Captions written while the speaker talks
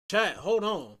Chat, hold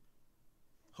on.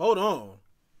 Hold on.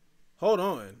 Hold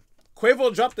on.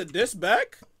 Quavo dropped the diss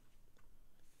back?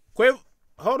 Quavo,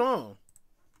 hold on.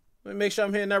 Let me make sure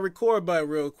I'm hitting that record button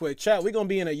real quick. Chat, we gonna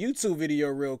be in a YouTube video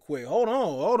real quick. Hold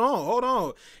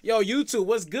on. Yo, YouTube,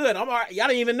 what's good? Y'all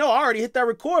didn't even know I already hit that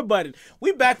record button.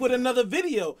 We back with another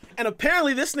video. And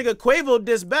apparently this nigga Quavo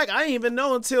diss back. I didn't even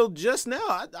know until just now.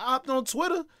 I hopped on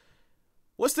Twitter.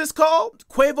 What's this called?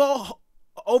 Quavo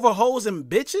over hoes and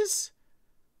bitches?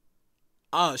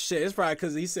 Oh shit, it's probably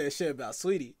because he said shit about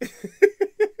Sweetie.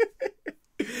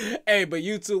 Hey, but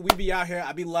YouTube, we be out here.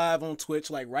 I be live on Twitch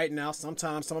like right now.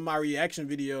 Sometimes some of my reaction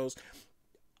videos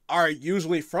are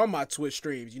usually from my Twitch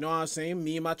streams. You know what I'm saying?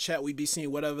 Me and my chat, we be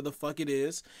seeing whatever the fuck it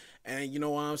is. And you know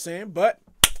what I'm saying? But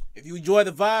if you enjoy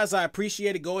the vibes, I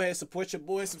appreciate it. Go ahead, support your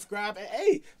boy, subscribe. And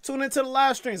hey, tune into the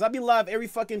live streams. I be live every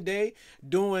fucking day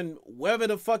doing whatever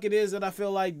the fuck it is that I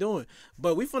feel like doing.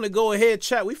 But we finna go ahead,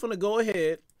 chat. We finna go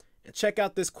ahead and check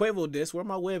out this Quavo disc. Where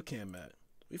my webcam at?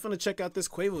 We finna check out this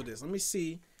Quavo disc. Let me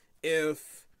see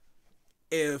if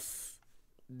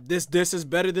this disc is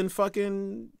better than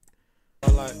fucking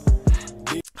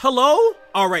hello.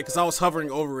 All right, because I was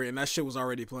hovering over it and that shit was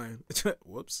already playing.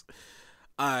 Whoops.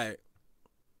 All right.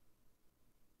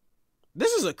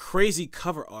 This is a crazy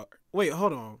cover art. Wait,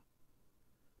 hold on,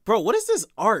 bro. What is this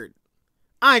art?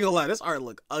 I ain't gonna lie, this art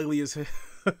look ugly as hell.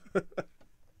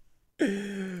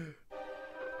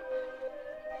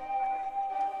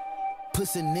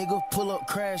 Pussy nigga, pull up,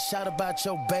 crash, shout about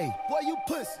your bae. Boy, you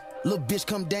pussy. Little bitch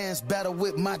come dance, battle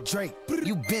with my Drake.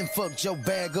 You been fucked your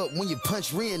bag up when you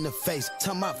punch Rhea in the face.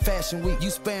 Talking about fashion week, you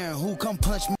sparing who come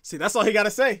punch me. See, that's all he gotta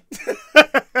say.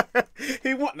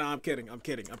 He want. Nah, I'm kidding.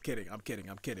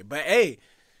 But hey,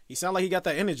 he sound like he got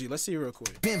that energy. Let's see real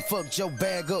quick. Been fucked your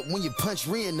bag up when you punch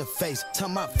Rhea in the face.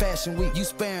 Talking about fashion week, you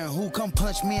sparing who come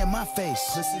punch me in my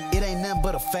face. It ain't nothing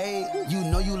but a fade. You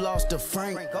know you lost a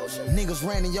Frank. Niggas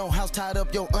ran in your house, tied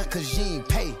up your aunt cause you ain't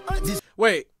pay.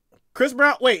 Wait, Chris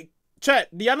Brown. Wait,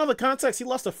 chat. Do y'all know the context? He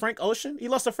lost to Frank Ocean. He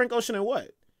lost to Frank Ocean in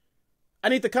what? I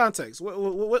need the context.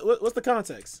 What's the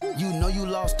context? You know you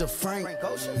lost a Frank.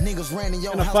 Niggas ran in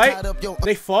your house, fight? Tied up your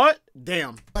They fought?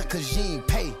 Damn. Cause you ain't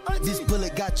pay. This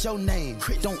bullet got your name.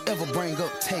 Don't ever bring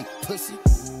up tape, pussy.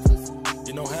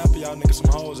 You know, half of y'all niggas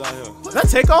some hoes out here. Is that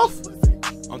Takeoff?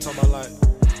 I'm talking about like,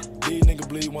 these nigga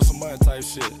bleed want some money type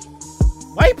shit.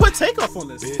 Why you put Takeoff on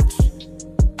this? Bitch.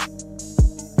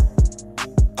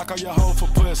 I call your hoe for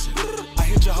pussy. I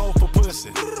hit your hoe for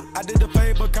pussy. I did the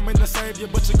favor, coming to save you,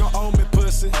 but you gon' owe me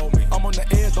pussy. I'm on the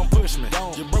edge, don't push me.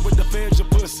 You broke with the feds, you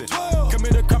pussy.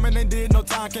 Committed crime ain't did no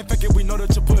time, can't fake it, we know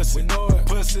that you pussy. We know it.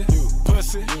 Pussy, you,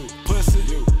 pussy, you, pussy,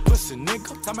 you, pussy,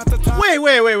 nigga. Time after time. Wait.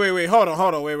 Hold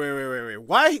on. Wait.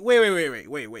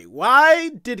 Why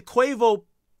did Quavo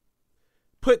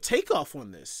put Takeoff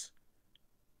on this?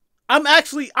 I'm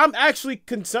actually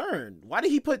concerned. Why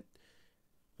did he put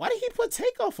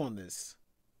Takeoff on this?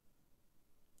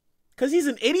 Cause he's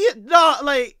an idiot? No,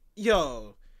 like,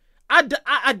 yo,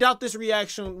 I doubt this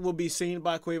reaction will be seen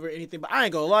by Quavo or anything, but I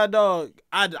ain't gonna lie, dog.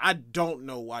 I don't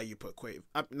know why you put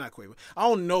not Quavo. I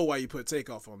don't know why you put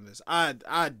Takeoff on this. I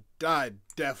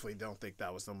definitely don't think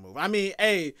that was the move. I mean,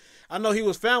 hey, I know he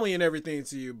was family and everything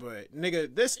to you, but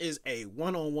nigga, this is a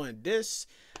one-on-one diss.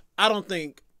 I don't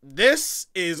think this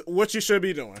is what you should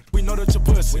be doing. We know that you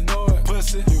pussy. We know it.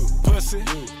 Pussy, you, pussy,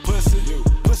 you, pussy, you,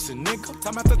 pussy, nigga.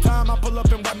 Time after time, I pull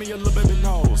up and wipe me a little baby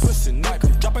nose. Pussy,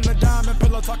 nigga. Dropping the diamond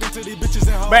pillow, talking to these bitches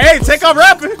and hoes. But hey, Takeoff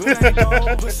rapping.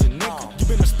 Pussy, nigga. You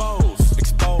been exposed.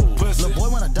 Pussy. Little boy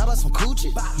wanna die by some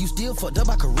coochie. You still fucked up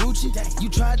by Karuchi. You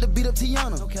tried to beat up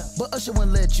Tiana, but Usher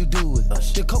wouldn't let you do it.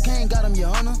 The cocaine got him,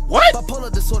 your honor. What?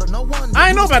 Bipolar disorder, no wonder. I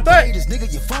ain't know about that. This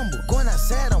nigga, you fumble. Going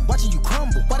outside, I'm watching you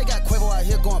crumble. Why they got Quavo out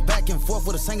here going back and forth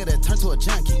with a singer that turned to a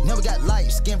junkie? Never got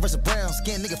light skin versus brown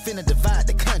skin. Nigga finna divide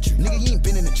the country. Nigga, you ain't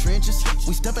been in the trenches.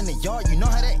 We step in the yard, you know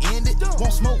how that ended.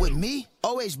 Won't smoke with me.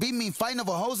 OHB mean fighting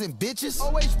over hoes and bitches.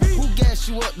 OHB. Who gassed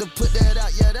you up to put that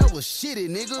out? Yeah, that was shitty,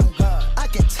 nigga. I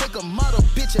can take a model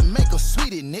bitch and make her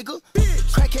sweetie, nigga.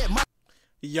 Crackhead my.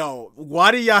 Yo,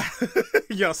 why do y'all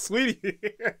yo, Sweetie.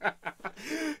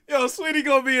 Yo, Sweetie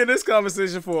gonna be in this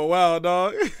conversation for a while,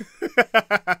 dog.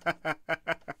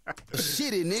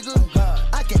 Shitty, nigga.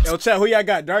 I can. Yo, chat, who y'all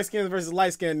got? Dark skins versus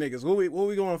light skinned niggas. What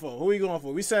we going for? Who we going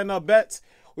for? We setting up bets.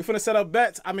 We finna set up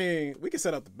bets. I mean, we can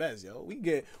set up the bets, yo. We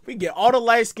get all the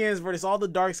light skins versus all the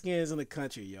dark skins in the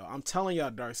country, yo. I'm telling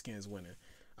y'all, dark skins winning.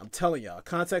 I'm telling y'all.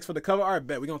 Context for the cover art,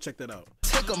 bet we gonna check that out.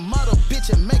 Take a model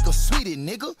bitch and make her sweetie,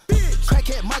 nigga. Bitch.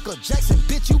 Crackhead Michael Jackson,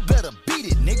 bitch, you better beat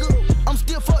it, nigga. I'm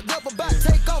still fucked up about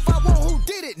take off. I want who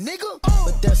did it, nigga.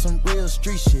 But that's some real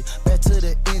street shit. Back to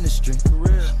the industry.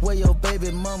 Where your baby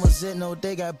mamas at? No,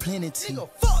 they got plenty tea. Nigga,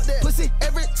 fuck that. Pussy,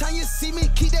 every time you see me,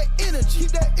 keep that energy.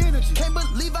 Keep that energy. Can't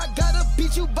believe I gotta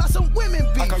beat you by some women,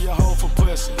 bitch. I call your hoe for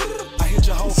pussy. I hit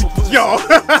your hoe for pussy. Yo.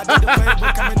 I did the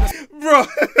favor, come in the Bro.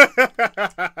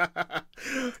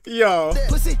 Yo.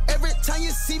 Pussy, every time you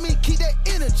see me, keep that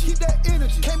energy. Keep that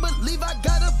energy. Can't believe I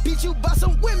gotta beat you by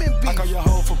some women, bitch. I call your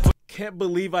hoe for pussy. Can't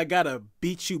believe I gotta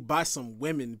beat you by some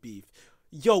women beef.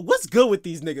 Yo, what's good with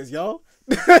these niggas, yo?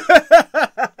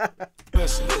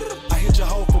 Pussy. I hit your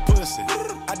hoe for pussy.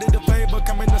 I did the favor,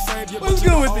 come in to save you. What's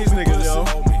good with these niggas, yo?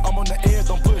 I'm on the edge,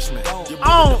 don't push me. You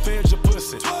the feds, your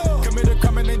pussy. Committed,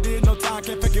 coming and did no time,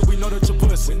 can't fake it, we know that you're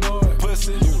pussy.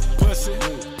 Pussy, pussy,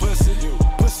 pussy,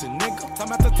 pussy, nigga.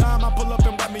 Time after time, I pull up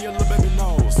and wipe me a little baby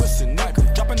nose. Pussy,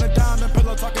 nigga. Dropping the dime and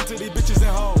pillow, talking to these bitches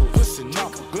and hoes. Pussy,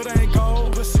 nigga. Good ain't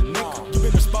gold. Pussy, nigga. You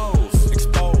been exposed.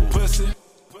 Exposed. Pussy.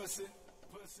 Pussy.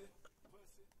 Pussy.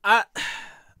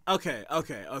 Okay.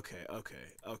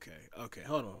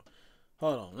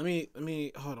 Hold on. Let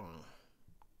me hold on.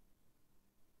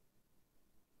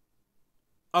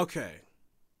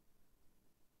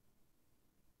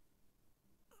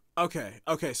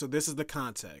 Okay, so this is the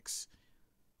context.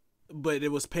 But it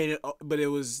was painted, but it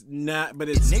was not, but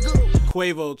it's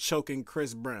QUAVO choking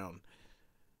Chris Brown.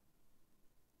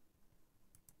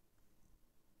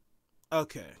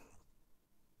 Okay.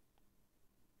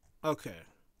 All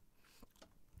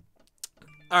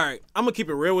right, I'm gonna keep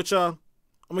it real with y'all.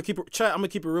 I'm gonna keep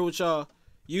it real with y'all.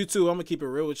 You too, I'm gonna keep it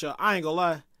real with y'all. I ain't gonna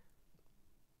lie.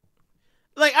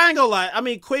 I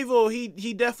mean, QUAVO,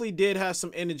 he definitely did have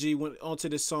some energy when onto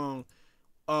this song,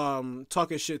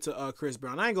 talking shit to Chris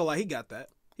Brown. I ain't gonna lie, he got that.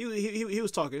 He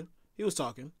was talking. He was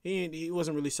talking. He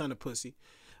wasn't really sounding pussy.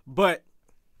 But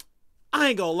I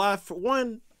ain't gonna lie, for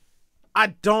one,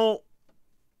 Adding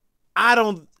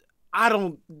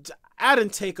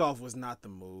Takeoff was not the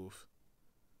move.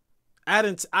 I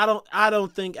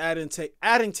don't think adding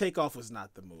Takeoff was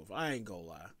not the move. I ain't gonna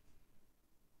lie.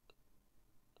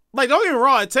 Like, don't get me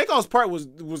wrong, Takeoff's part was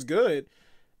good,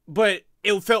 but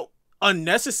it felt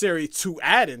unnecessary to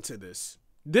add into this.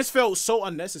 This felt so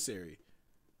unnecessary.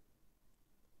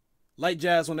 Light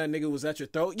jazz when that nigga was at your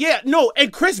throat. Yeah, no,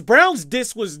 and Chris Brown's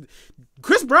diss was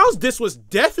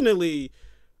definitely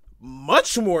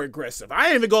much more aggressive. I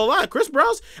ain't even gonna lie. I'm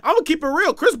gonna keep it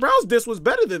real. Chris Brown's diss was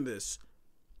better than this.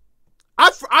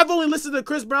 I've only listened to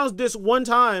Chris Brown's diss one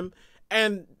time,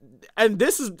 and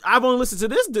I've only listened to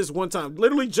this diss one time,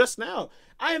 literally just now.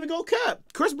 I ain't even gonna cap.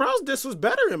 Chris Brown's diss was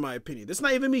better in my opinion. This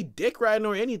not even me dick riding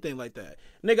or anything like that.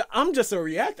 Nigga, I'm just a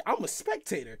reactor. I'm a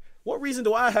spectator. What reason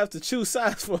do I have to choose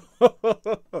sides for?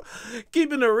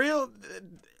 Keeping it real,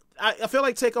 I feel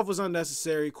like Takeoff was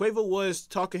unnecessary. QUAVO was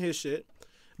talking his shit,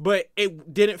 but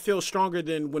it didn't feel stronger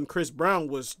than when Chris Brown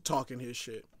was talking his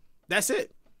shit. That's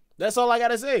it. That's all I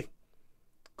gotta say.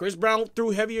 Chris Brown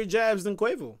threw heavier jabs than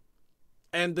QUAVO.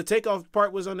 And the Takeoff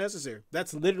part was unnecessary.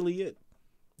 That's literally it.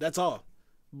 That's all.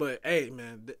 But, hey,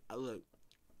 man, look,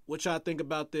 what y'all think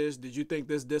about this? Did you think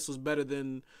this was better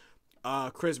than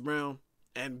Chris Brown?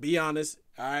 And be honest.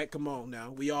 All right, come on now.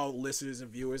 We all listeners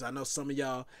and viewers. I know some of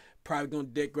y'all probably going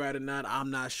to dick ride or not. I'm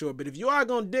not sure. But if you are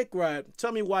going to dick ride,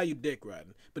 tell me why you dick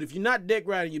riding. But if you're not dick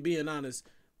riding, you're being honest,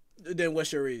 then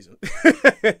what's your reason?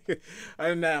 Other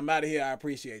than that, I'm out of here. I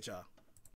appreciate y'all.